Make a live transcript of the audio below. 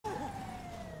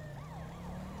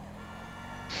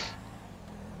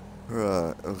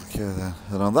Right, okay then.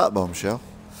 And on that bombshell.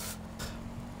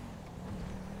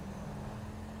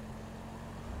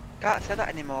 Can't say that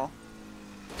anymore.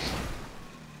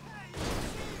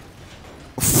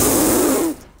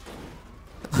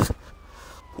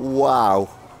 Wow.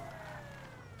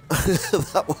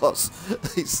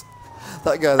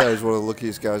 That guy there is one of the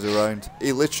luckiest guys around.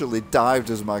 He literally dived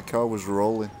as my car was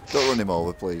rolling. Don't run him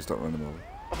over, please. Don't run him over.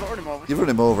 I've not run him over. You've run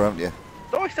him over, haven't you?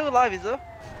 No, he's still alive, is there?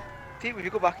 See, if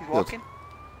you go back, he's walking. Good.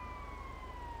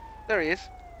 There he is.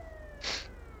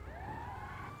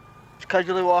 Just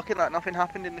casually walking like nothing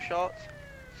happened in the shorts.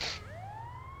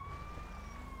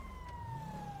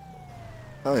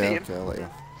 Oh See yeah, him? okay, I'll let you.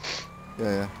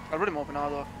 Yeah. I'll run him over now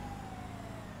though.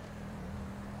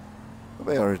 A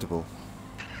bit irritable.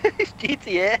 It's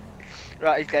GTA.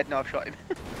 Right, he's dead. No, I've shot him.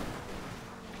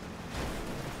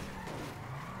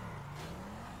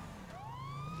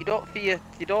 You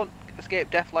don't escape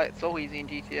death like so easy in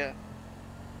GTA.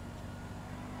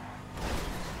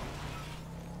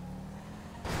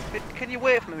 Can you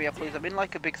wait for me here, please? I'm in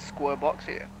like a big square box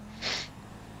here.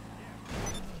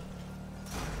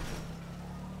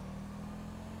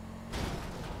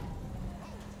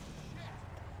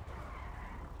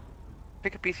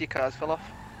 Pick a piece of your cars fell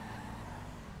off.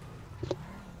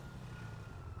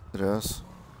 It is.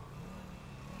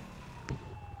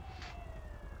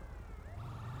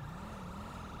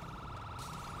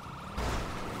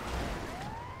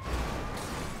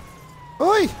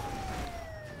 Oi!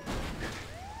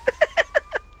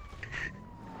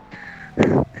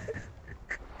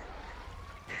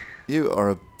 You are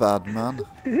a bad man.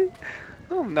 No,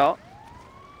 I'm not.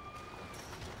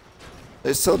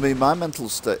 It's telling me my mental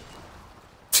state.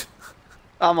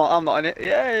 I'm not in it.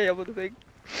 Yay, I'm on the thing.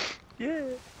 Yeah.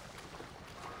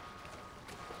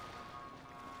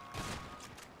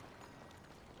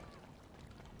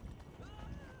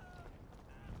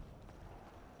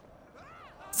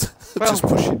 I'm just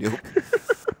pushing you up.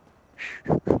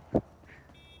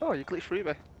 Oh, you glitched through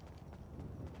me.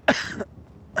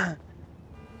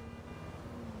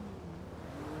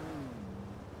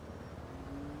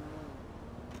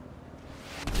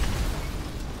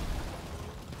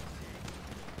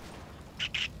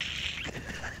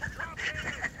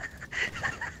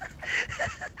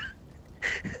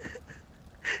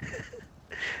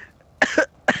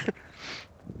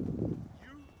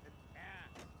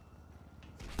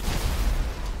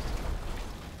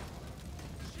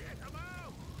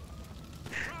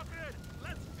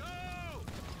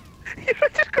 You're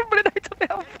just coming out of the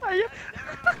hellfire.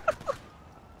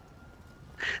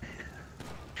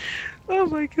 Oh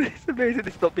my god, it's amazing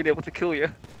it's not being able to kill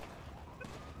you.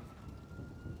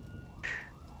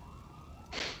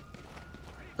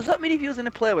 Does that mean if you was in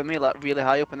a play with me like really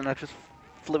high up and then I just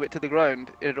flew it to the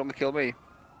ground, it'd only kill me?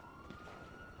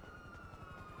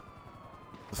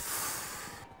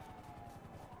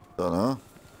 Don't know.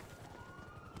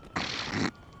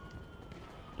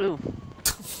 Ooh.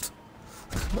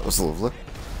 That was lovely.